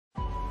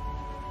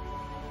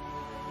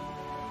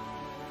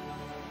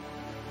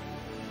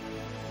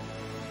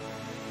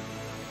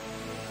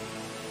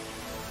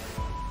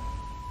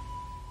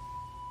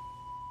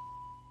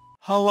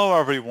Hello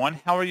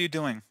everyone, how are you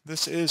doing?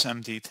 This is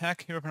MD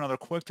Tech here with another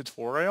quick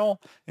tutorial.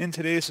 In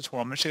today's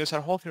tutorial, I'm going to show you guys how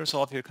to hopefully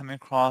resolve if you're coming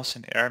across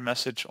an error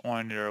message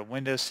on your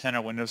Windows 10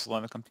 or Windows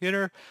 11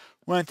 computer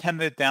when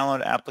attempting to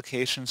download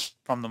applications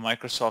from the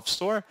Microsoft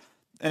Store.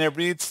 And it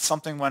reads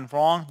something went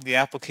wrong. The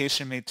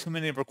application made too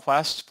many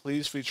requests.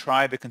 Please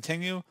retry to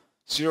continue.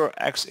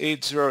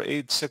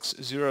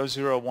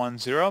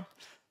 0x80860010.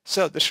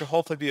 So this should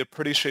hopefully be a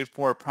pretty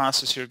straightforward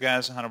process here,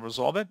 guys, on how to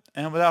resolve it.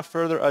 And without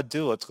further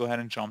ado, let's go ahead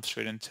and jump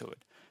straight into it.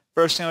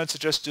 First thing I would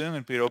suggest doing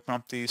would be to open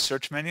up the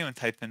search menu and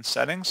type in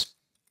settings.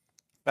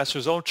 Best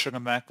result, should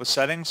come back with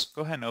settings.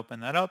 Go ahead and open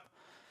that up.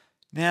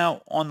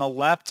 Now, on the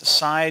left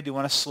side, you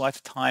want to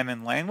select time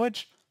and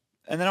language.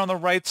 And then on the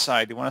right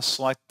side, you want to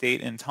select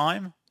date and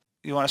time.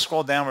 You want to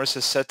scroll down where it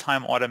says set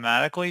time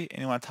automatically, and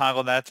you want to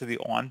toggle that to the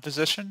on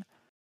position.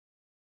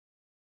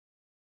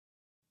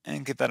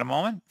 And give that a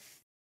moment.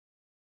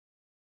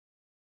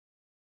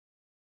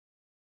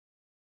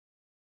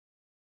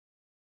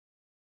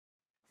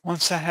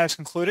 Once that has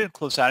concluded,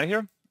 close out of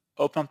here.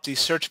 Open up the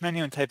search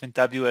menu and type in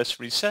WS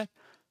Reset.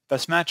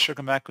 Best match should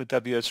come back with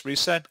WS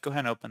Reset. Go ahead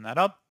and open that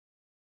up.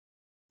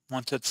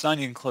 Once it's done,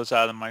 you can close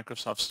out of the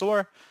Microsoft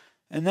Store.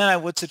 And then I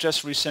would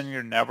suggest resetting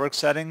your network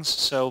settings.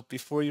 So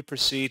before you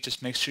proceed,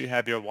 just make sure you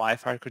have your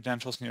Wi-Fi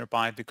credentials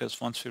nearby, because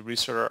once we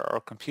restart our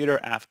computer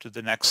after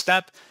the next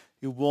step,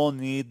 you will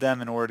need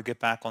them in order to get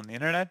back on the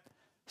internet.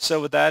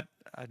 So with that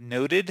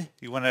noted,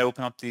 you want to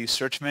open up the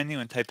search menu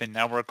and type in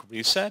Network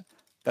Reset.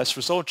 Best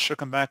result should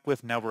come back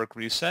with Network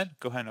Reset.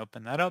 Go ahead and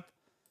open that up.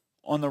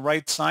 On the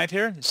right side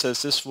here, it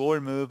says this will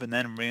remove and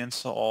then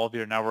reinstall all of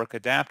your network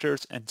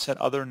adapters and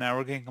set other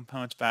networking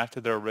components back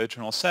to their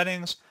original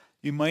settings.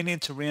 You might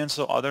need to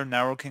reinstall other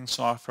networking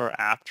software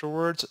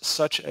afterwards,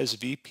 such as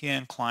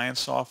VPN client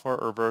software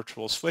or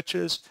virtual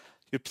switches.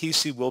 Your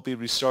PC will be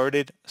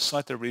restarted.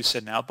 Select the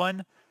Reset Now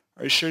button.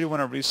 Are you sure you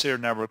want to reset your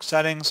network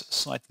settings?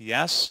 Select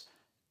Yes.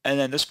 And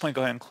then at this point,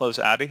 go ahead and close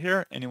out of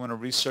here, and you want to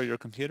restart your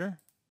computer.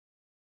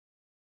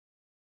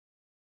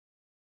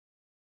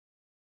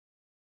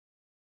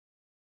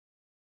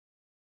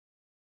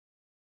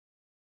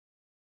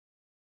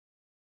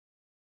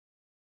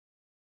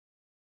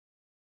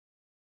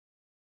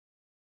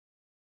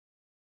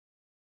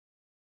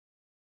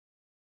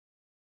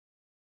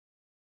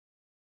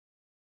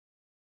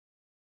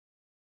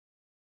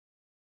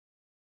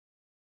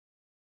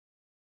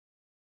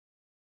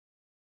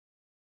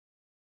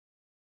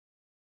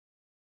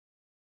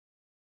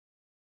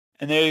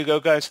 And there you go,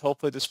 guys.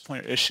 Hopefully this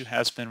pointer issue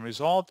has been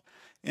resolved.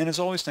 And as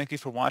always, thank you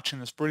for watching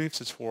this brief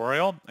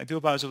tutorial. I do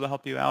hope I was able to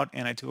help you out,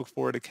 and I do look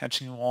forward to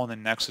catching you all in the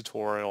next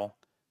tutorial.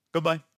 Goodbye.